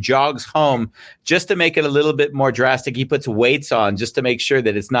home, and then jogs home just to make it a little bit more drastic. He puts weights on just to make sure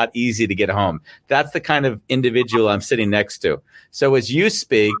that it's not easy to get home. That's the kind of individual I'm sitting next to. So as you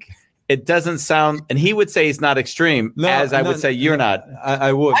speak, it doesn't sound, and he would say he's not extreme, I would say you're not.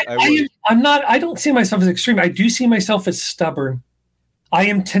 I would. I'm not. I don't see myself as extreme. I do see myself as stubborn. I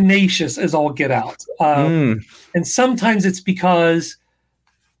am tenacious as all get out, and sometimes it's because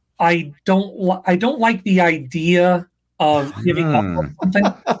I don't like the idea of giving up on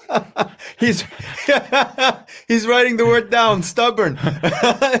something. He's writing the word down. Stubborn.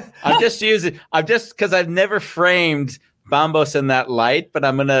 I'm just because I've never framed Bambos in that light, but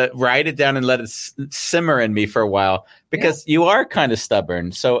I'm going to write it down and let it simmer in me for a while, because you are kind of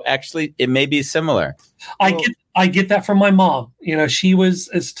stubborn. So actually it may be similar. I get that from my mom. You know, she was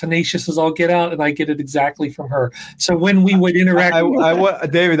as tenacious as all get out, and I get it exactly from her. So when we would interact,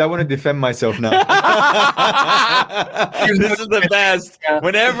 David, I want to defend myself now. This is the best. Yeah.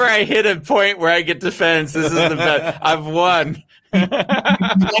 Whenever I hit a point where I get defense, this is the best. I've won.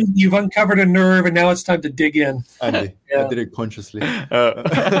 You've uncovered a nerve, and now it's time to dig in. I did it consciously.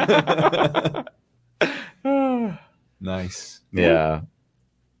 Nice. Yeah.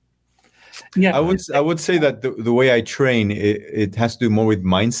 Yeah. I would say that the way I train, it has to do more with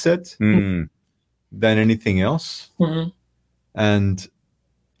mindset than anything else. Mm-hmm. And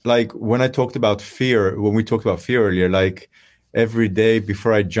like when we talked about fear earlier, like every day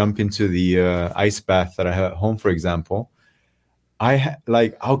before I jump into the ice bath that I have at home, for example,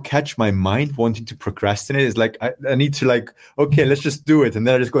 I'll catch my mind wanting to procrastinate. It's like I need to okay, let's just do it, and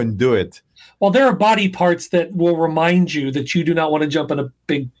then I just go and do it. Well, there are body parts that will remind you that you do not want to jump in a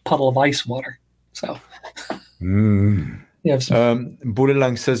big puddle of ice water. So, Bulelang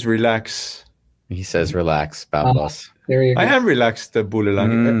says relax. He says relax, Bambos. There you go. I am relaxed,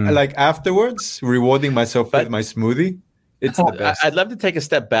 Bulelang. Like afterwards, rewarding myself with my smoothie. It's the best. I'd love to take a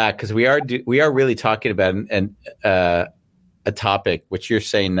step back, because we are really talking about a topic which you're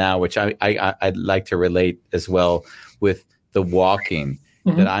saying now, which I'd like to relate as well with the walking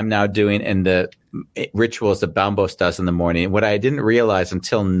that I'm now doing and the rituals that Bambos does in the morning. What I didn't realize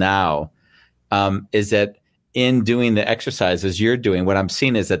until now is that in doing the exercises you're doing, what I'm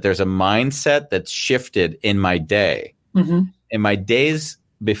seeing is that there's a mindset that's shifted in my day. Mm-hmm. In my days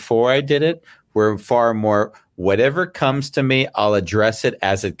before I did it were far more, whatever comes to me, I'll address it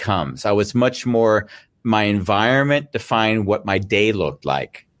as it comes. I was much more, my environment defined what my day looked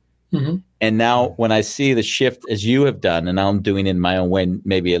like. Mm-hmm. And now when I see the shift as you have done, and I'm doing it in my own way,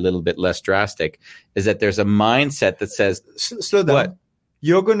 maybe a little bit less drastic, is that there's a mindset that says, slow down. What?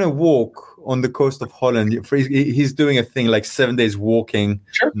 You're going to walk on the coast of Holland. He's doing a thing like 7 days walking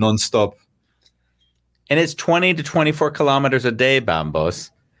nonstop. And it's 20 to 24 kilometers a day, Bambos.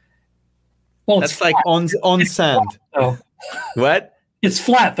 Well, that's like on sand. Oh. What? It's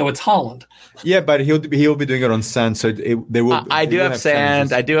flat, though. It's Holland. Yeah, but he'll be doing it on sand. So they will. I do have sand.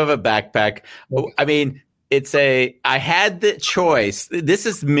 Challenges. I do have a backpack. I mean, I had the choice. This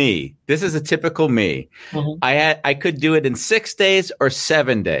is me. This is a typical me. Mm-hmm. I could do it in 6 days or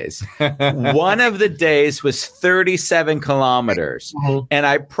 7 days. One of the days was 37 kilometers, and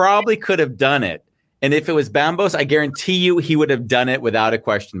I probably could have done it. And if it was Bambos, I guarantee you he would have done it without a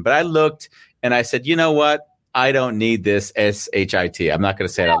question. But I looked and I said, you know what? I don't need this SHIT. I'm not going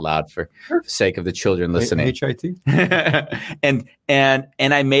to say it out loud for the sake of the children listening. HIT? and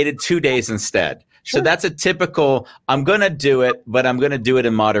I made it 2 days instead. Sure. So that's a typical, I'm going to do it, but I'm going to do it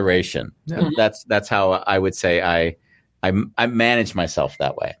in moderation. Yeah. That's how I would say I manage myself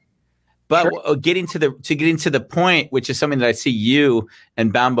that way. But getting to the point, which is something that I see you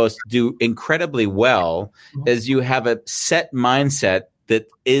and Bambos do incredibly well, is you have a set mindset that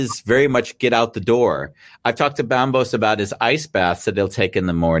is very much get out the door. I've talked to Bambos about his ice baths that he'll take in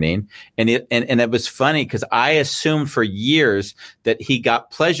the morning. And it was funny because I assumed for years that he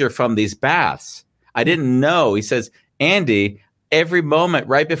got pleasure from these baths. I didn't know. He says, Andy, every moment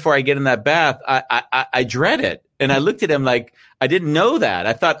right before I get in that bath, I dread it. And I looked at him like, I didn't know that.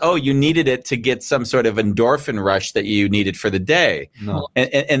 I thought, you needed it to get some sort of endorphin rush that you needed for the day. No.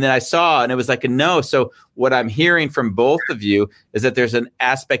 And then I saw, and it was like a no. So what I'm hearing from both of you is that there's an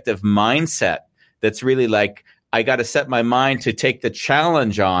aspect of mindset that's really like, I got to set my mind to take the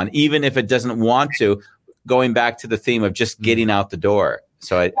challenge on, even if it doesn't want to, going back to the theme of just getting out the door.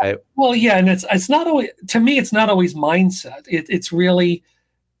 So and it's not always, to me, it's not always mindset. It's really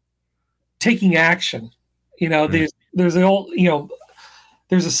taking action. There's an old,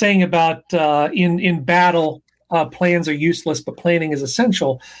 there's a saying about in battle, plans are useless, but planning is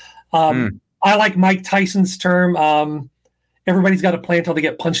essential. I like Mike Tyson's term. Everybody's got a plan until they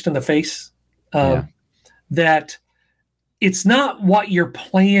get punched in the face. That it's not what your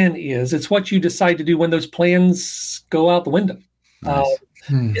plan is; it's what you decide to do when those plans go out the window. Nice.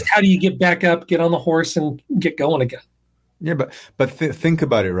 It's how do you get back up, get on the horse, and get going again? Yeah, but think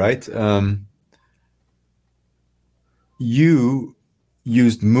about it, right? You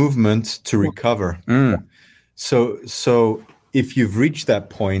used movement to recover. So if you've reached that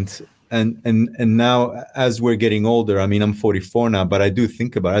point, and now as we're getting older, I mean, I'm 44 now, but I do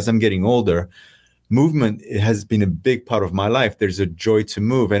think about it, as I'm getting older, movement has been a big part of my life. There's a joy to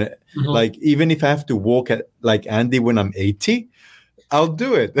move, and like even if I have to walk at like Andy when I'm 80. I'll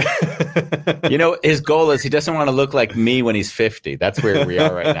do it. His goal is he doesn't want to look like me when he's 50. That's where we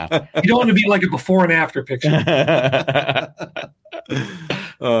are right now. You don't want to be like a before and after picture.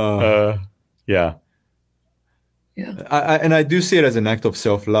 Yeah. I do see it as an act of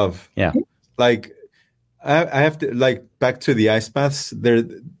self-love. Yeah. Like I have to, like, back to the ice baths there.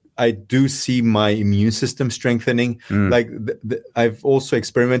 I do see my immune system strengthening. Like I've also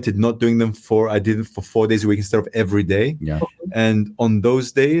experimented not doing them I did it for 4 days a week instead of every day. Yeah. And on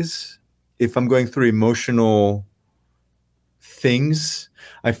those days, if I'm going through emotional things,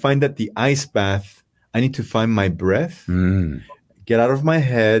 I find that the ice bath, I need to find my breath, get out of my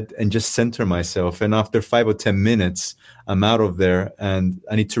head and just center myself. And after 5 or 10 minutes, I'm out of there and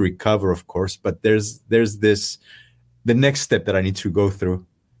I need to recover, of course. But there's the next step that I need to go through.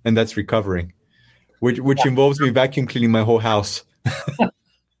 And that's recovering, which involves me vacuum cleaning my whole house.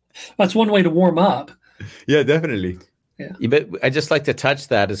 That's one way to warm up. Yeah, definitely. Yeah. But I just like to touch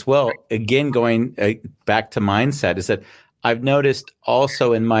that as well. Again, going back to mindset, is that I've noticed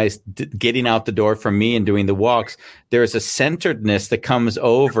also in my getting out the door for me and doing the walks, there is a centeredness that comes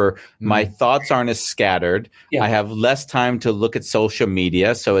over. My thoughts aren't as scattered. Yeah. I have less time to look at social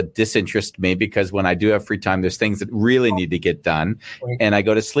media. So it disinterests me because when I do have free time, there's things that really need to get done. Right. And I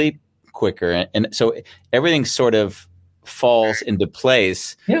go to sleep quicker. And so everything sort of falls into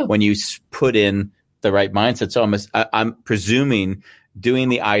place when you put in the right mindset. So I'm presuming doing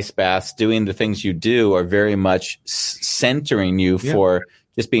the ice baths, doing the things you do are very much centering you for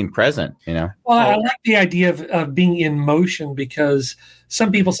just being present, Well, I like the idea of being in motion, because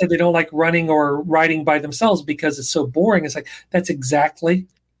some people say they don't like running or riding by themselves because it's so boring. It's like, that's exactly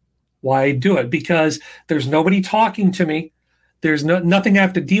why I do it, because there's nobody talking to me. There's nothing I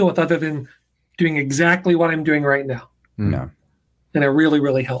have to deal with other than doing exactly what I'm doing right now. No. And it really,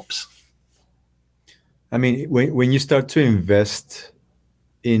 really helps. I mean, when you start to invest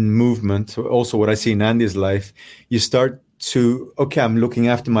in movement, also what I see in Andy's life, you start to, I'm looking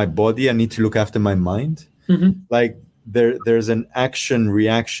after my body. I need to look after my mind. Like there's an action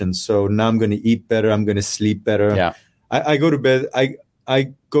reaction. So now I'm going to eat better. I'm going to sleep better. Yeah. I go to bed.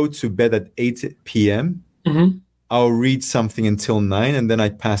 I go to bed at 8 p.m. I'll read something until 9, and then I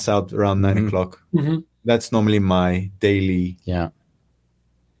pass out around 9 o'clock. That's normally my daily. Yeah.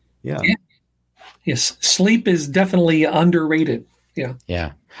 Yes. Sleep is definitely underrated. Yeah.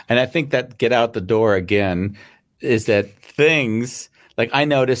 Yeah. And I think that get out the door again is that things like I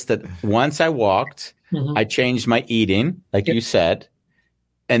noticed that once I walked, I changed my eating, like you said.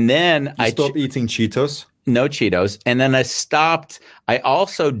 And then I stopped eating Cheetos. No Cheetos. And then I stopped. I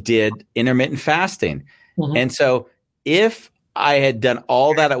also did intermittent fasting. And so if I had done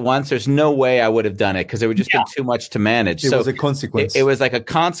all that at once, there's no way I would have done it because it would just been too much to manage. It was a consequence. It was like a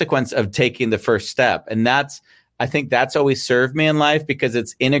consequence of taking the first step. And I think that's always served me in life because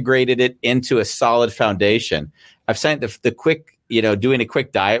it's integrated it into a solid foundation. I've seen the quick, doing a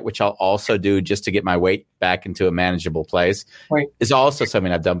quick diet, which I'll also do just to get my weight back into a manageable place, is also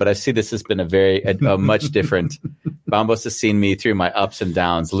something I've done. But I see this has been a much different. Bambos has seen me through my ups and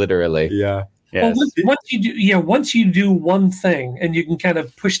downs, literally. Yeah. Yes. Well, once you do one thing and you can kind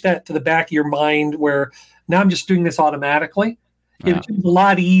of push that to the back of your mind where now I'm just doing this automatically, it becomes a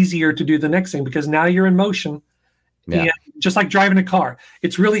lot easier to do the next thing because now you're in motion. Yeah. And just like driving a car,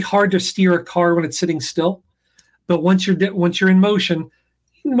 it's really hard to steer a car when it's sitting still. But once you're in motion,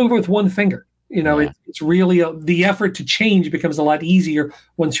 you can move it with one finger. It's really the effort to change becomes a lot easier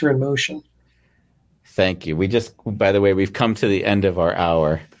once you're in motion. Thank you. By the way, we've come to the end of our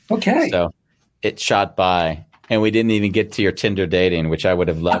hour. Okay. So it shot by, and we didn't even get to your Tinder dating, which I would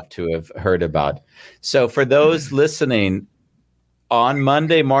have loved to have heard about. So for those listening, on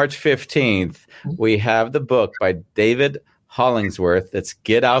Monday, March 15th, we have the book by David Hollingsworth. It's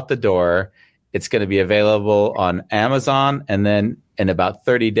Get Out the Door. It's going to be available on Amazon and then in about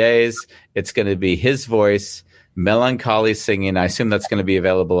 30 days, it's going to be his voice, melancholy singing. I assume that's going to be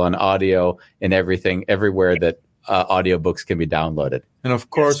available on audio and everywhere that audiobooks can be downloaded. And of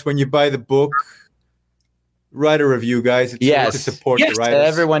course, when you buy the book, write a review, guys. It's a way to support the writers.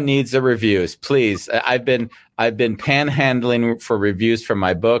 Everyone needs the reviews, please. I've been panhandling for reviews for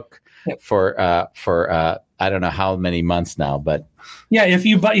my book for I don't know how many months now, but if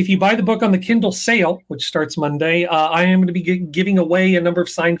you buy the book on the Kindle sale, which starts Monday, I am going to be giving away a number of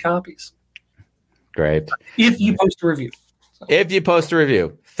signed copies. Great. If you post a review. If you post a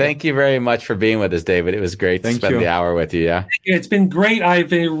review. Thank you very much for being with us, David. It was great to spend the hour with you. Yeah, it's been great.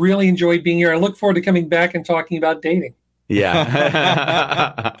 I've really enjoyed being here. I look forward to coming back and talking about dating. Yeah.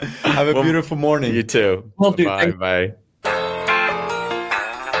 Have a beautiful morning. You too. Will do. Bye.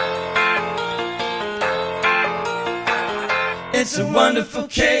 It's a wonderful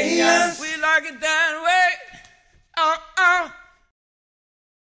chaos. We like it that way.